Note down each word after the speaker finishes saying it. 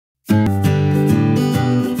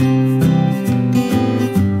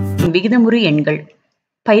விகிதமுறு எண்கள்.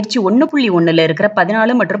 பயிற்சி 1.1ல இருக்கிற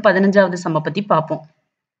 14 மற்றும் 15வது சம்ம பத்தி பார்ப்போம்.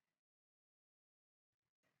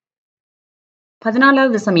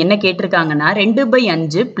 14வது சம் என்ன கேட்டிருக்காங்கன்னா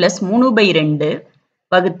 2/5 + 3/2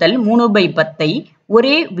 வகுத்தல் 3/10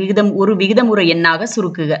 ஒரு விகிதமுறு எண்ணாக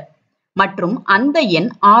சுருக்குக மற்றும் அந்த எண்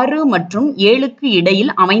 6 மற்றும் 7க்கு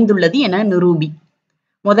இடையில் அமைந்துள்ளது என நிரூபி.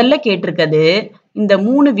 முதல்ல கேட்டிருக்கிறது இந்த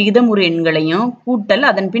 3 விகிதமுறு எண்களையும் கூட்டல்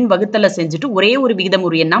அதன் பின் வகுத்தலை செஞ்சுட்டு ஒரே ஒரு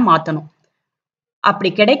விகிதமுறு எண்ணா மாத்தணும். அப்படி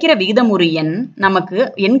கிடைக்கிற விகிதமுறு எண் நமக்கு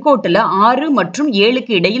எண்கோட்டுல 6 மற்றும்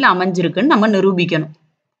 7க்கு இடையில் அமைஞ்சிருக்குன்னு நம்ம நிரூபிக்கணும்.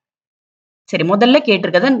 சரி, முதல்ல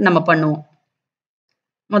கேட்டிருக்கதை நம்ம பண்ணுவோம்.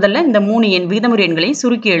 முதல்ல இந்த 3 விகிதமுறு எண்களையும்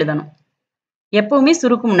சுருக்கி எழுதணும். எப்பவுமே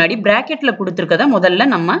சுருக்கும் முன்னாடி பிராக்கெட்ல கொடுத்திருக்கதை முதல்ல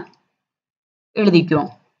நம்ம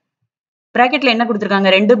எழுதிக்குவோம். பிராக்கெட்ல என்ன கொடுத்திருக்காங்க?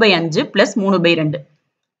 2/5 + 3/2.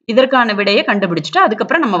 இதற்கான விடையை கண்டுபிடிச்சிட்டு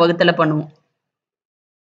அதுக்கப்புறம் நம்ம வகுத்தலை பண்ணுவோம்.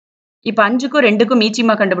 இப்ப 5க்கும் 2க்கும்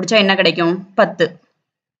மீச்சியமா கண்டுபிடிச்சா என்ன கிடைக்கும்? 10.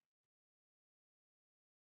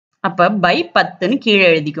 அப்ப by 10ன்னு கீழே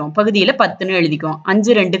எழுதிக்குவோம். பகுதியில 10ன்னு எழுதிக்குவோம்.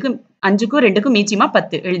 5க்கும் 2க்கும் மீச்சியமா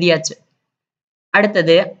 10 எழுதியாச்சு.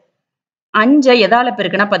 அடுத்தது 5 எதால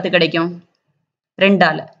பெருக்குனா 10 கிடைக்கும்?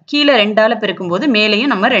 2ஆல. கீழே 2ஆல பெருக்கும் போது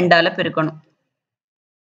மேலையும் நம்ம 2ஆல பெருக்கணும்.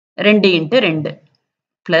 2 × 2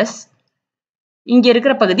 பிளஸ் இங்க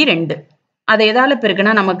இருக்கிற பகுதி 2. அதை எதால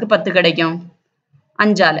பெருக்குனா நமக்கு 10 கிடைக்கும்?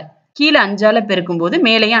 5ஆல. கீழே 5ஆல பெருக்கும் போது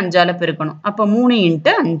மேலையும் 5ஆல பெருக்கணும். அப்ப 3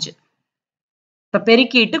 × 5. இப்ப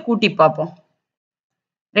பெருக்கிட்டு கூட்டி பார்ப்போம்.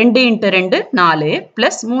 2 × 2 4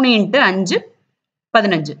 பிளஸ் 3 × 5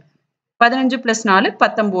 15. 15 பிளஸ் 4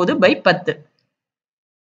 19/10.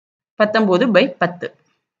 19/10.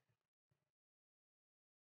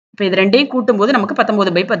 இப்ப இது ரெண்டையும் கூட்டும் போது நமக்கு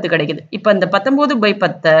 19/10 கிடைக்குது. இப்ப இந்த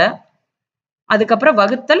 19/10 அதுக்கப்புறம்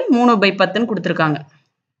வகுத்தல் 3/10ன்னு கொடுத்திருக்காங்க.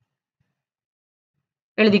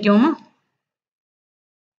 எழுதிக்குவோமா?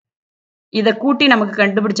 இத கூட்டி நமக்கு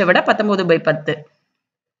கண்டுபிடிச்ச விட 19/10.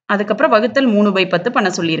 அதுக்கப்புறம் வகுத்தல் 3/10 பண்ண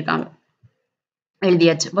சொல்லியிருக்காங்க.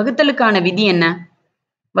 எழுதியாச்சு. வகுத்தலுக்கான விதி என்ன?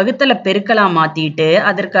 வகுத்தலை பெருக்கலா மாத்திட்டு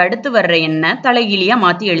அதற்கு அடுத்து வர்ற எண்ணை தலைகீழியா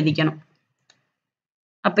மாத்தி எழுதிக்கணும்.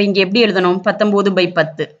 அப்ப இங்க எப்படி எழுதணும்?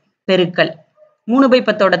 19/10 பெருக்கல்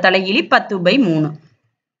 3/10ஓட தலைகீழி 10/3.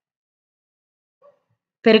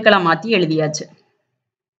 பெருக்கலா மாத்தி எழுதியாச்சு.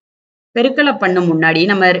 பெருக்கலை பண்ண முன்னாடி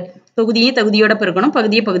நம்ம தொகுதியோட பெருக்கணும்,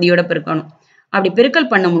 பகுதியோட பெருக்கணும். அப்படி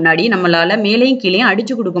பெருக்கல் பண்ண முன்னாடி நம்மளால மேலையும் கீழையும்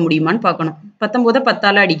அடிச்சு கொடுக்க முடியுமான்னு பார்க்கணும். 19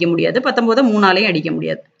 10ஆல அடிக்க முடியாது, 19 3ஆலையும் அடிக்க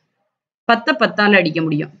முடியாது. 10 10ஆல அடிக்க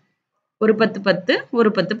முடியும். ஒரு 10 10,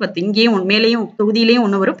 ஒரு 10 10. இங்கேயும் மேலையும் தொகுதியிலையும்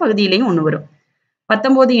 1 வரும், பகுதியிலையும் 1 வரும்.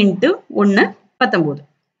 19 × 1 19.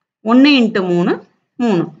 1 × 3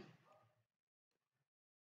 3.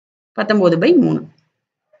 19/3.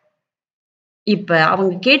 இப்ப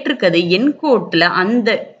அவங்க கேட்டிருக்கிறது எண்கோட்டுல அந்த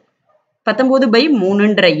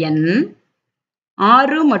 19/3ன்ற எண்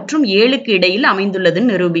 6 மற்றும் 7க்கு இடையில்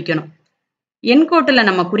அமைந்துள்ளதுன்னு நிரூபிக்கணும். எண்கோட்டுல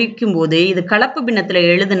நம்ம குறிக்கும் போது இது கலப்பு பின்னத்துல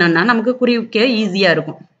எழுதுனோம்னா நமக்கு குறிக்க ஈஸியா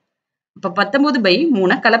இருக்கும். அப்ப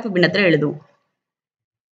 19/3 கலப்பு பின்னத்துல எழுதுவோம்.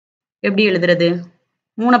 எப்படி எழுதுறது?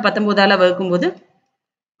 3 19ஆல வகுக்கும் போது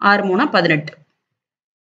 6 3 18.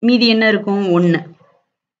 மீதி என்ன இருக்கும்? 1.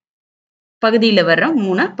 பகுதியில வர்ற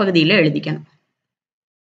 3 பகுதியில எழுதிக்கணும்.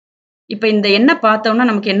 இப்ப இந்த எண்ணை பார்த்தோம்னா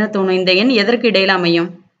நமக்கு என்ன தோணும்? இந்த எண் எதற்கு இடையில அமையும்?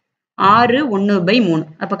 6 1/3.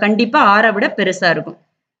 அப்ப கண்டிப்பா 6ஐ விட பெருசா இருக்கும்.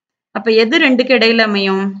 அப்ப எது 2க்கு இடையில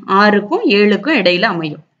அமையும்? 6க்கும் 7க்கும் இடையில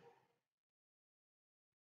அமையும்.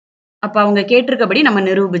 அப்ப அவங்க கேட்டிருக்கபடி நம்ம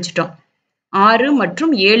நிரூபிச்சிட்டோம். 6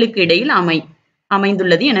 மற்றும் 7க்கு இடையில்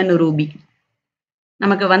அமைந்துள்ளது என நிரூபி.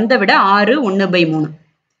 நமக்கு வந்த விட 6 1/3.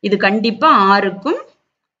 இது கண்டிப்பா 6க்கும்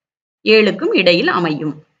 7க்கும் இடையில்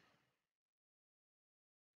அமையும்.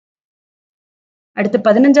 அடுத்து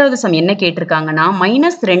 15வது சம் என்ன கேட்டிருக்காங்கன்னா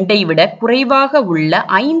 -2ஐ விட குறைவாக உள்ள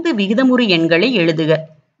 5 விகிதமுறு எண்களை எழுதுக.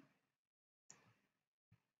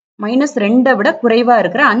 -2ஐ விட குறைவா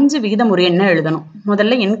இருக்கிற 5 விகிதமுறு எண்ணை எழுதணும்.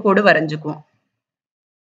 முதல்ல எண்கோடு வரைஞ்சுக்குவோம்.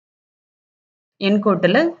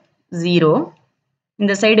 எண்கோட்டுல 0.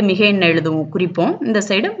 இந்த சைடு மிக எண்ணை எழுதுவோம், குறிப்போம். இந்த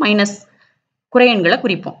சைடு மைனஸ் குறை எண்களை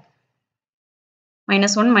குறிப்போம்.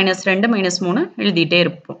 -1 -2 -3 எழுதிட்டே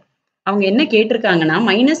இருப்போம். அவங்க என்ன கேட்டிருக்காங்கன்னா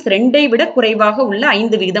 -2ஐ விட குறைவாக உள்ள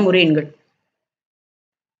 5 விகிதமுறு எண்கள்.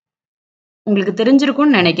 உங்களுக்கு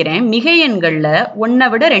தெரிஞ்சிருக்கும்னு நினைக்கிறேன். மிக எண்கள்ல 1ஐ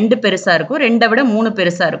விட 2 பெருசா இருக்கும், 2ஐ விட 3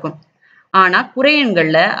 பெருசா இருக்கும். ஆனா குறை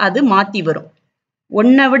எண்கள்ல அது மாத்தி வரும்.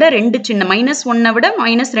 1ஐ விட 2 சின்ன, -1ஐ விட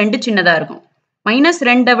 -2 சின்னதா இருக்கும்.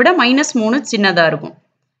 -2ஐ விட -3 சின்னதா இருக்கும்.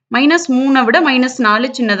 -3ஐ விட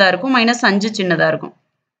 -4 சின்னதா இருக்கும். -5 சின்னதா இருக்கும்.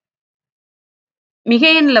 மிக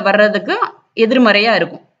எண்ல வர்றதுக்கு எதிர்மறையா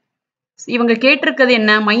இருக்கும். இவங்க கேட்டிருக்கிறது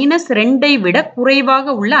என்ன? -2ஐ விட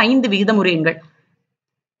குறைவாக உள்ள 5 விகிதமுறு எண்கள்.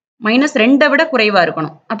 -2 விட குறைவா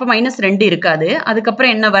இருக்கணும். அப்ப -2 இருக்காது.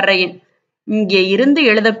 அதுக்கப்புறம் என்ன வர்ற எண்? இங்கே இருந்து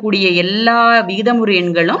எழுதக்கூடிய எல்லா விகிதமுறு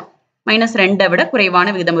எண்களும் -2 விட குறைவான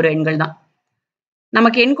விகிதமுறு எண்கள் தான்.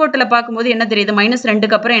 நமக்கு எண்கோட்டுல பார்க்கும்போது என்ன தெரியுது?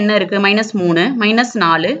 -2க்கு அப்புறம் என்ன இருக்கு? -3,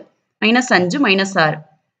 -4, -5, -6.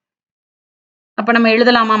 அப்ப நம்ம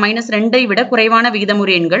எழுதலாமா? -2ஐ விட குறைவான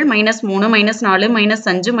விகிதமுறு எண்கள் -3, -4,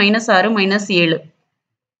 -5, -6, -7.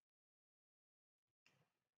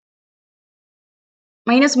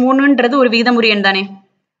 -3ன்றது ஒரு விகிதமுறு எண் தானே?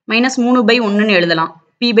 -3/1ன்னு எழுதலாம்.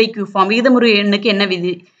 P/Q form. விகிதமுறு எண்ணுக்கு என்ன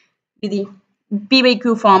விதி? P/Q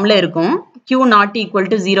ஃபார்ம்ல இருக்கும். Q not equal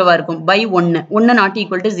to 0வா இருக்கும். by 1. 1 not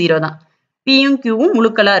equal to 0 தான். Pயும் Qவும்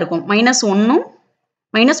முழுக்களா இருக்கும். -3ம்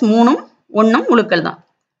 1ம் முழுக்கள் தான்.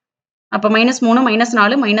 அப்ப -3,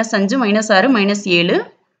 -4, -5, -6, -7,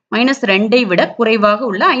 -2ஐ விட குறைவாக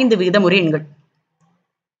உள்ள 5 விகிதமுறு எண்கள்.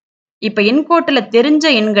 இப்ப எண்கோட்டுல தெரிஞ்ச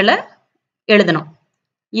எண்களை எழுதணும்.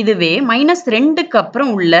 இதுவே -2க்கு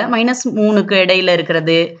அப்புறம் உள்ள -3க்கு இடையில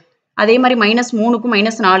இருக்கிறது, அதே மாதிரி -3க்கும்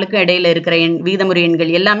 -4க்கும் இடையில இருக்கிற விகிதமுறு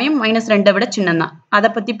எண்கள் எல்லாமே -2ஐ விட சின்னம்தான். அதை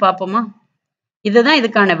பத்தி பார்ப்போமா? இதுதான்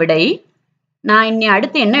இதுக்கான விடை. நான் இன்னி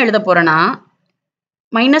அடுத்து என்ன எழுத போறேன்னா,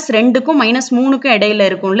 -2க்கும் -3க்கும் இடையில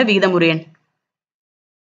இருக்கும்ல விகிதமுறு எண்,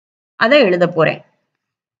 அதை எழுத போறேன்.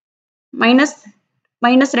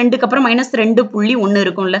 -2க்கு அப்புறம் -2.1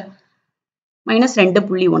 இருக்கும்ல,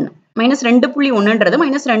 -2.1. -2.1ன்றது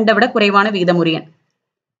 -2ஐ விட குறைவான விகிதமுறு எண்.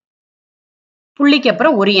 புள்ளிக்கு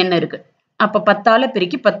அப்புறம் ஒரு எண் இருக்கு. அப்ப 10ஆல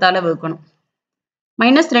பெருக்கி 10ஆல வகுக்கணும்.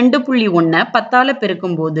 -2.1 10ஆல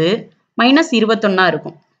பெருக்கும்போது -21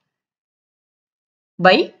 இருக்கும்.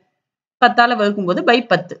 by 10ஆல வகுக்கும்போது by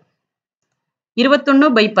 10.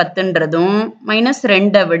 21/10ன்றதும்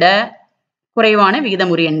 -2ஐ விட குறைவான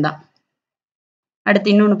விகிதமுறு எண் தான். அடுத்து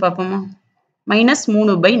இன்னொன்னு பார்ப்போமா?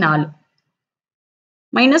 -3/4.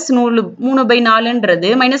 -3/4ன்றது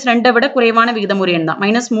 -2ஐ விட குறைவான விகிதமுறு எண் தான்.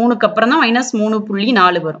 -3க்கு அப்புறம் தான்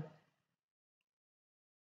 -3.4 வரும்.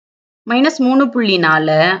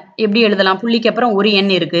 -3.4 எப்படி எழுதலாம்? புள்ளிக்கு அப்புறம் ஒரு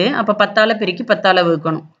எண் இருக்கு. அப்ப 10ஆல பெருக்கி 10ஆல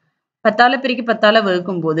வகுக்கணும். 10ஆல பெருக்கி 10ஆல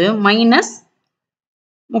வகுக்கும்போது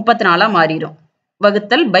 -34 மாறிடும்.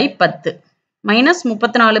 வகுத்தல் by 10.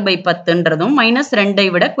 -34/10ன்றதும் -2ஐ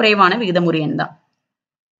விட குறைவான விகிதமுறு எண் தான்.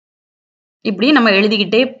 இப்படி நம்ம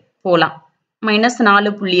எழுதிக்கிட்டே போலாம்.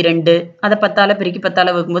 -4.2 அதை 10ஆல பெருக்கி 10ஆல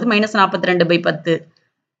வகுக்கும்போது -42/10,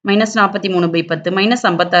 -43/10,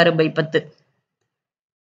 -56/10.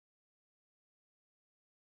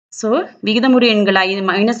 ஸோ விகிதமுறு எண்கள்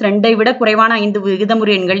 -2ஐ விட குறைவான 5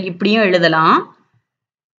 விகிதமுறு எண்கள் இப்படியும் எழுதலாம்.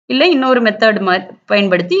 இல்லை இன்னொரு மெத்தட்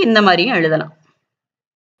பயன்படுத்தி இந்த மாதிரியும் எழுதலாம்.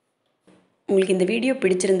 உங்களுக்கு இந்த வீடியோ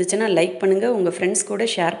பிடிச்சிருந்துச்சுன்னா லைக் பண்ணுங்கள், உங்கள் ஃப்ரெண்ட்ஸ் கூட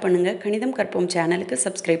ஷேர் பண்ணுங்கள். கணிதம் கற்போம் சேனலுக்கு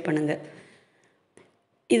சப்ஸ்கிரைப் பண்ணுங்கள்.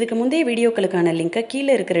 இதுக்கு முந்தைய வீடியோக்களுக்கான லிங்கை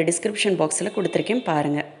கீழே இருக்கிற டிஸ்கிரிப்ஷன் பாக்ஸில் கொடுத்துருக்கேன்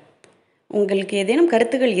பாருங்கள். உங்களுக்கு ஏதேனும்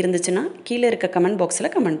கருத்துகள் இருந்துச்சுன்னா கீழே இருக்க கமெண்ட்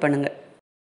பாக்ஸில் கமெண்ட் பண்ணுங்கள்.